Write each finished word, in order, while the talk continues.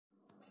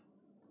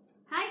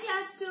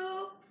class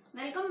 2.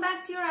 Welcome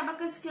back to your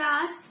abacus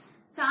class.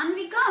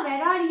 Sanvika,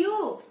 where are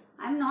you?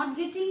 I'm not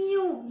getting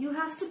you. You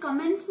have to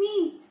comment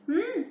me.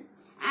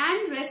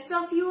 And rest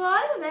of you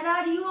all, where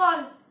are you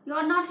all? You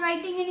are not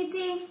writing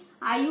anything.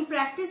 Are you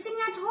practicing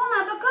at home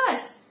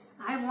abacus?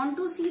 I want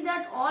to see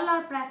that all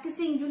are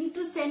practicing. You need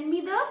to send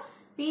me the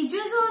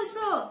pages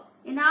also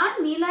in our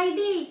mail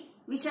ID,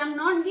 which I'm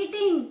not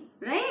getting.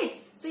 Right?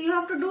 So you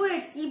have to do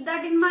it. Keep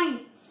that in mind.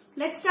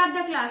 Let's start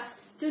the class.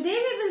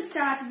 Today we will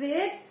start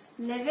with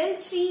level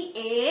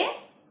 3A.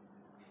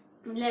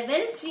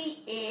 Level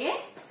 3A,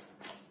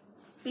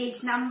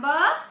 page number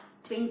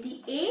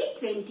 28,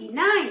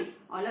 29.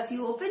 All of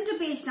you open to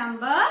page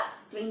number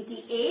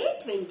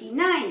 28,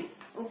 29.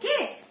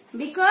 Okay?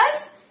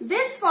 Because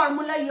this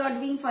formula you are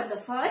doing for the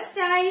first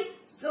time.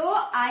 So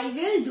I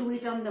will do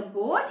it on the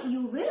board.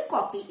 You will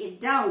copy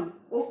it down.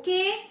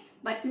 Okay?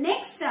 But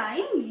next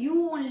time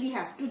you only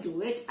have to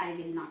do it. I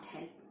will not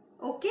help.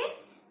 Okay?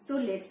 So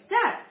let's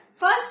start.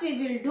 First we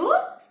will do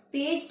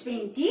page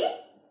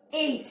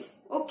 28.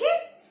 Okay?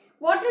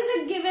 What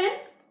is it given?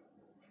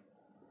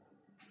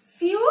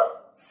 Few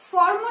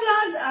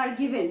formulas are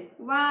given.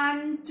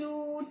 1,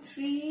 2,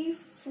 3,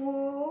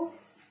 4.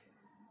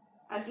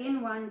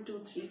 Again 1,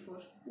 2, 3, 4.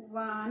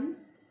 1,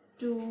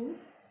 2,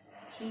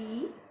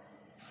 3,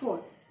 4.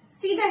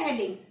 See the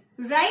heading.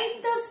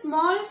 Write the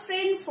small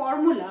friend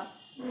formula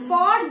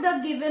for the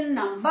given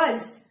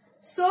numbers.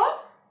 So,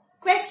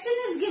 question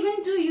is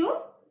given to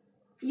you.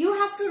 You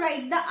have to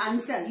write the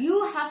answer.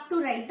 You have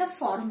to write the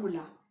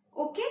formula.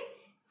 Okay?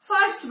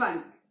 First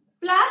one.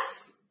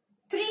 Plus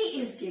 3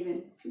 is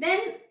given. Then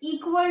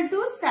equal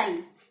to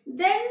sign.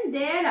 Then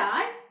there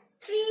are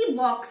 3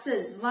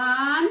 boxes.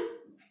 1,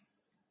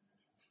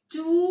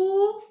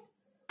 2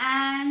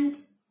 and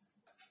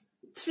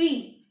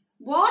 3.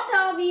 What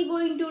are we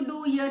going to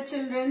do here,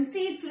 children?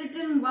 See, it's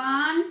written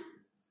 1,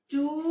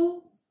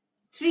 2,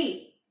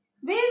 3.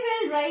 We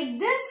will write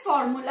this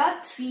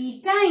formula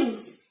 3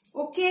 times.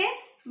 Okay?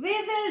 We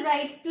will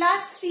write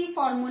plus 3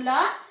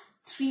 formula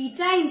 3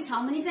 times.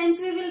 How many times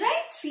we will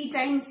write? 3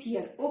 times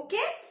here.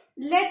 Okay?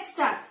 Let's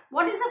start.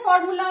 What is the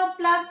formula of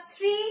plus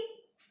 3?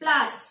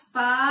 Plus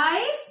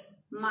 5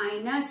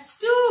 minus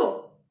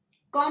 2.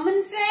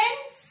 Common friend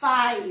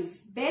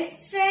 5.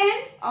 Best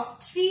friend of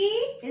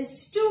 3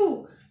 is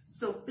 2.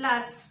 So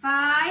plus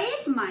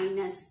 5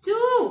 minus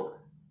 2.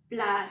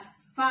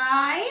 Plus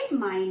 5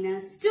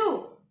 minus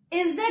 2.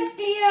 Is that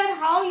clear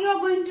how you are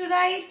going to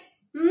write?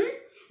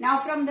 Now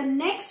from the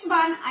next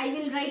one, I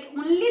will write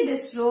only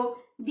this row.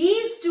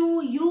 These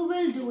two, you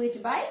will do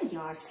it by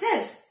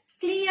yourself.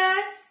 Clear?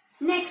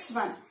 Next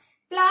one.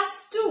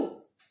 Plus 2.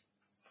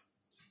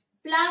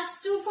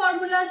 Plus 2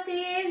 formula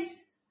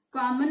says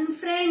common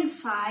friend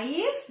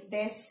 5,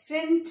 best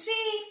friend 3.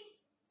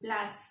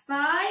 Plus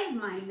 5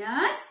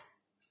 minus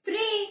 3.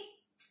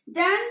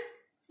 Done?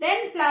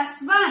 Then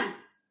plus 1.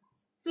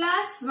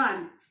 Plus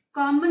 1.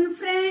 Common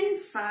friend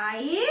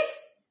 5,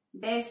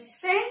 best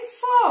friend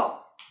 4.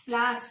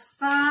 Plus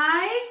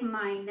 5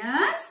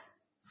 minus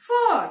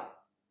 4.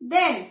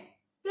 Then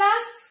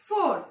plus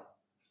 4.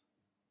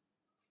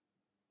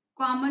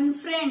 Common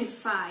friend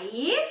 5,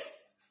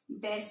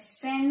 best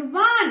friend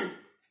 1.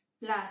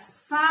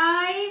 Plus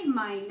 5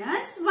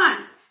 minus 1.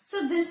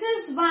 So this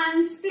is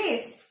 1's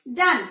place.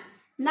 Done.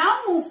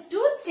 Now move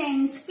to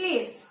 10's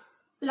place.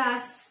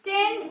 Plus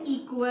 10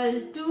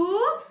 equal to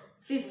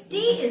 50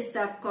 is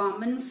the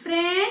common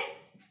friend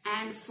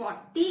and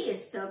 40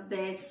 is the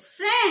best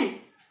friend.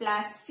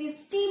 Plus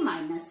 50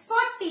 minus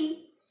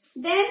 40.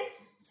 Then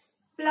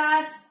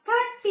plus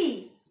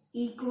 30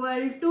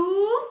 equal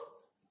to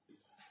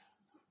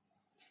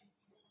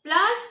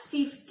plus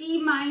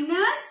 50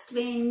 minus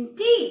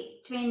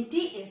 20. 20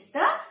 is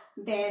the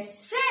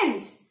best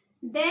friend.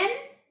 Then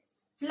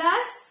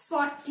plus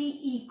 40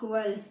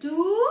 equal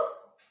to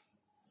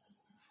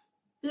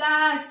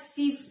plus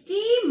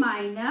 50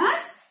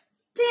 minus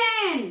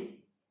 10.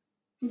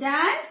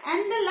 Done.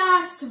 And the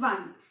last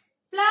one.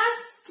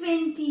 Plus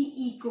 20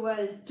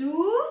 equal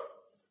to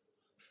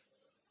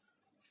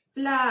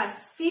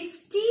plus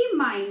 50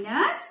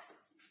 minus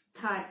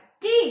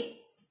 30.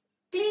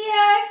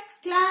 Clear?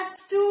 Class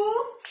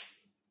 2.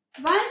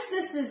 Once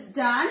this is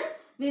done,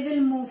 we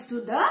will move to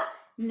the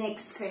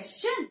next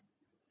question.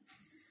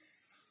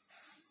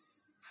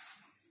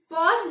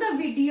 Pause the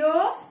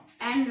video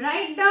and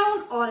write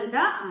down all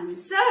the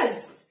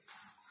answers.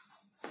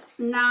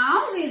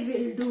 Now we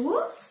will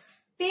do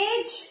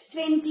page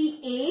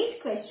 28,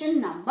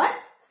 question number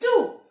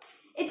 2.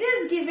 It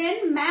is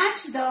given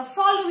match the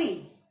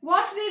following.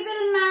 What we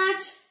will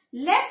match?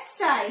 Left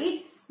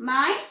side,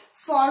 my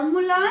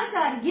formulas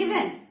are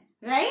given,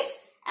 right?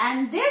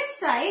 And this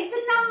side,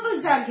 the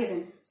numbers are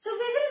given. So we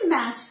will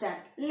match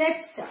that.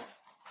 Let's start.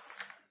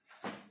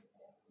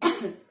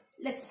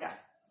 Let's start.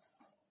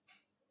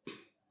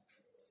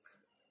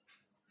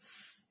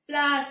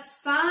 Plus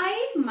 5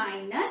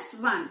 minus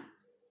 1.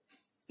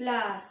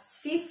 Plus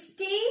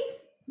 50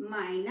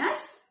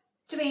 minus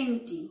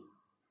 20.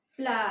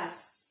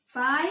 Plus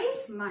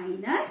 5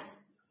 minus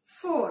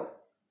 4.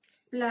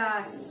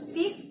 plus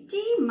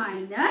 50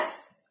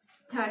 minus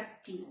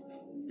 30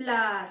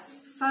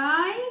 plus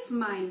 5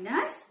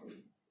 minus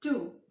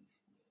 2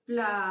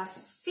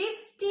 plus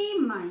 50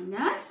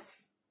 minus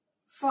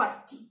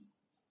 40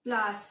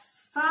 plus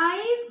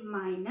 5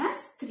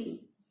 minus 3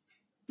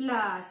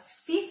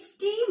 plus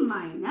 50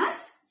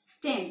 minus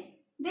 10.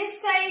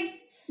 This side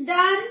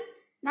done.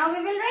 Now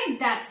we will write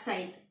that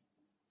side.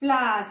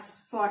 Plus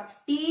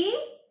 40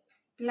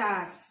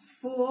 plus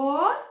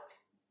 4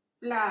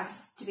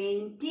 plus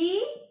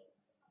 20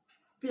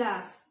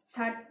 plus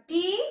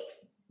 30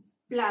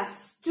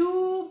 plus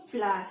 2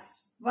 plus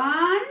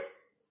 1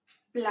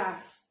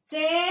 plus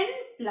 10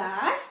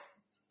 plus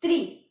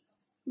 3.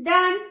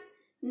 Done.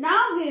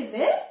 Now we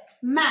will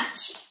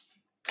match.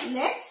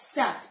 Let's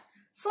start.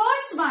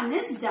 First one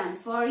is done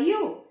for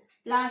you.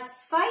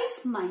 Plus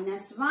 5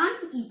 minus 1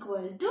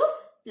 equal to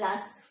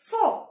plus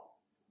 4.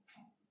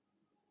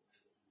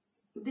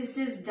 This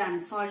is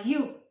done for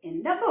you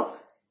in the book.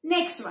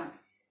 Next one.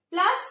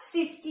 Plus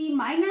 50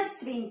 minus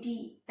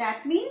 20.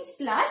 That means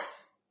plus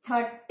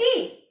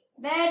 30.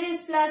 Where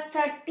is plus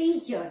 30?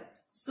 Here.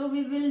 So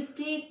we will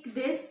take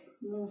this,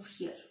 move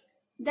here.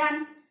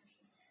 Done.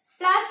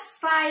 Plus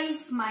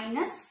 5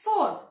 minus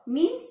 4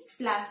 means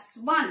plus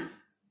 1.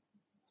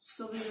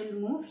 So we will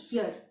move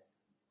here.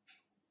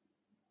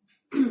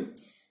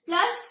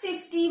 Plus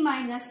 50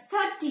 minus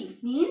 30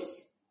 means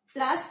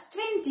plus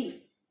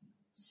 20.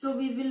 So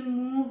we will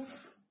move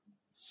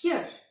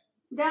here.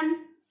 Done.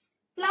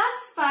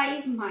 Plus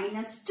 5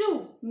 minus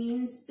 2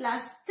 means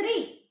plus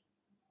 3.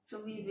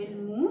 So we will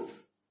move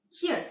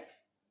here.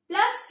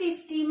 Plus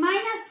 50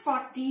 minus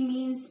 40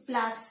 means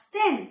plus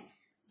 10.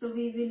 So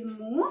we will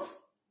move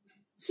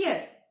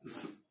here.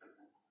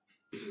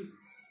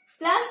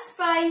 Plus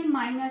 5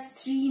 minus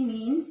 3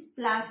 means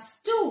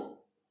plus 2.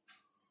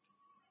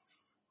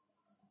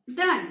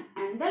 Done.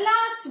 And the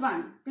last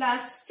one.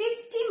 Plus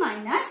 50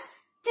 minus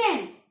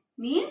 10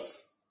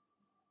 means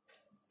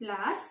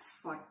plus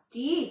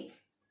 40.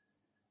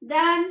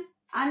 Done.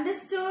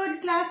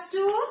 Understood, class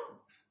 2?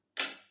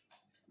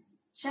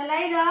 Shall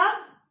I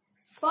rub?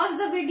 Pause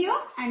the video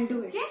and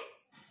do it. Okay?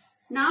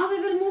 Now we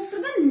will move to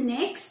the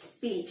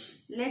next page.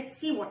 Let's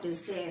see what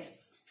is there.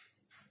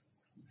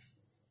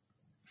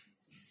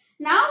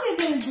 Now we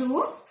will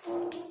do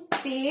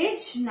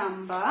page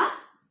number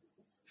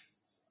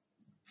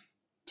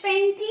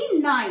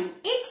 29.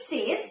 It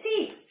says,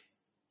 see,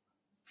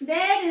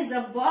 there is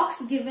a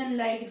box given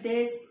like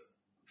this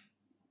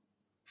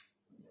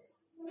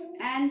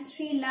and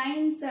 3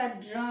 lines are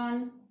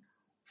drawn.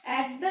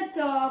 At the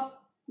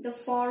top, the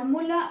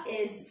formula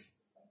is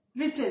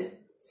written.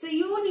 So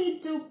you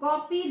need to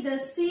copy the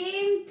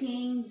same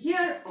thing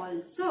here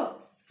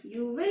also.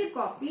 You will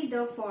copy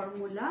the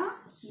formula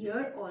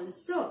here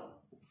also.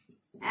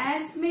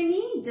 As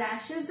many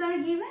dashes are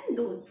given,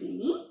 those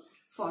many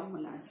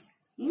formulas.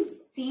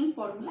 Means same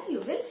formula you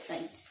will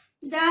write.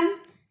 Done.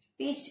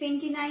 Page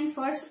 29,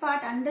 first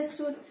part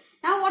understood.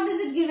 Now what is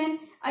it given?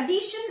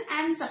 Addition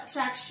and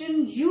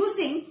subtraction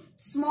using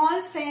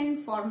small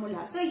friend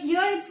formula. So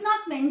here it's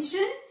not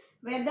mentioned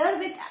whether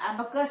with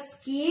abacus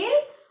scale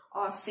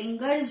or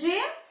finger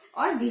gem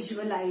or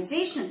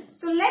visualization.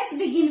 So let's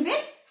begin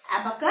with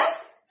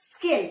abacus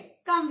scale.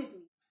 Come with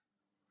me.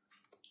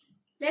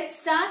 Let's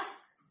start.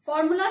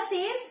 Formula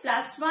says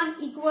plus 1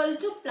 equal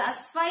to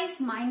plus 5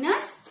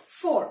 minus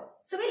 4.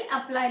 So we'll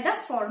apply the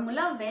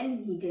formula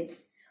when needed.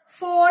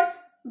 4,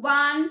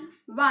 1,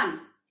 1.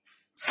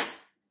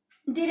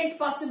 Direct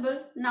possible.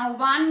 Now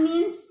 1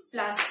 means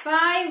plus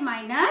 5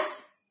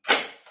 minus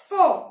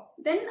 4.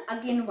 Then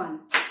again 1.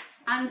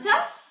 Answer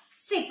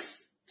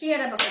 6.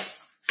 Clear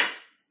abacus.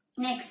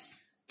 Next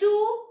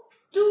 2,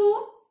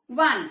 2,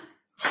 1.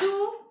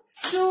 2,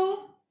 2,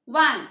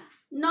 1.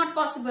 Not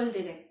possible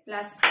direct.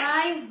 Plus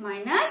 5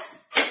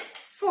 minus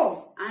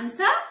 4.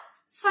 Answer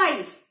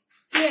 5.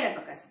 Clear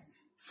abacus.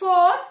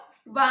 4,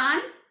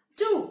 1,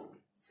 2.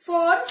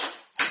 4,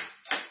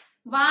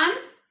 1,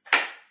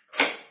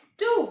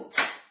 2.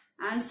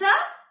 Answer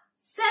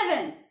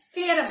 7.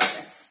 Clear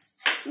abacus.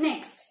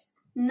 Next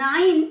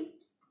 9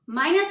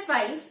 minus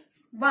 5,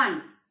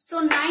 1.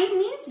 So 9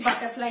 means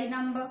butterfly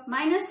number.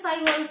 Minus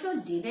 5 also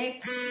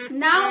direct.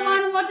 Now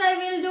 1 what I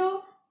will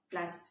do?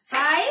 Plus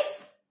 5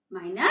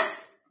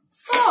 minus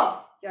 4.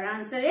 Your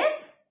answer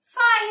is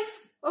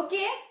 5.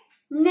 Okay.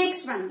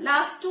 Next one.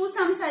 Last 2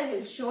 sums I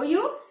will show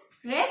you.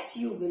 Rest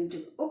you will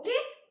do.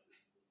 Okay.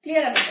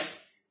 Clear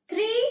abacus.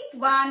 3,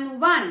 1,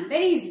 1.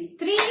 Very easy.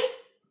 3,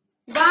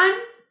 1.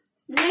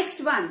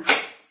 Next one.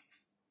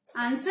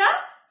 Answer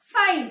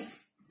 5.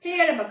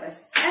 Clear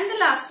abacus. And the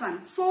last one.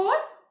 4,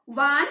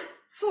 1,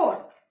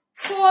 4.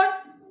 4.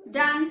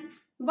 Done.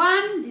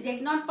 1.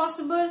 Direct not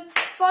possible.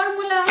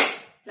 Formula.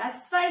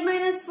 Plus 5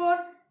 minus 4.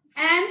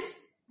 And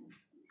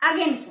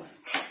again 4.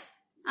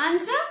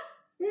 Answer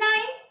 9.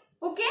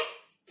 Okay.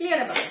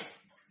 Clear abacus.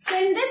 So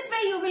in this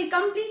way you will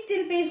complete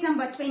till page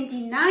number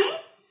 29.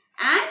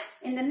 And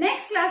in the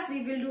next class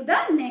we will do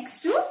the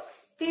next 2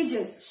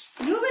 pages.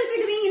 You will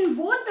be doing in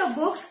both the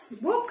books,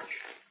 book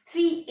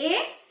 3A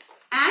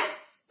and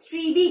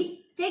 3B.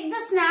 Take the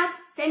snap,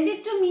 send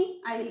it to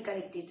me. I will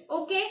correct it.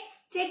 Okay?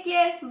 Take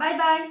care.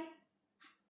 Bye-bye.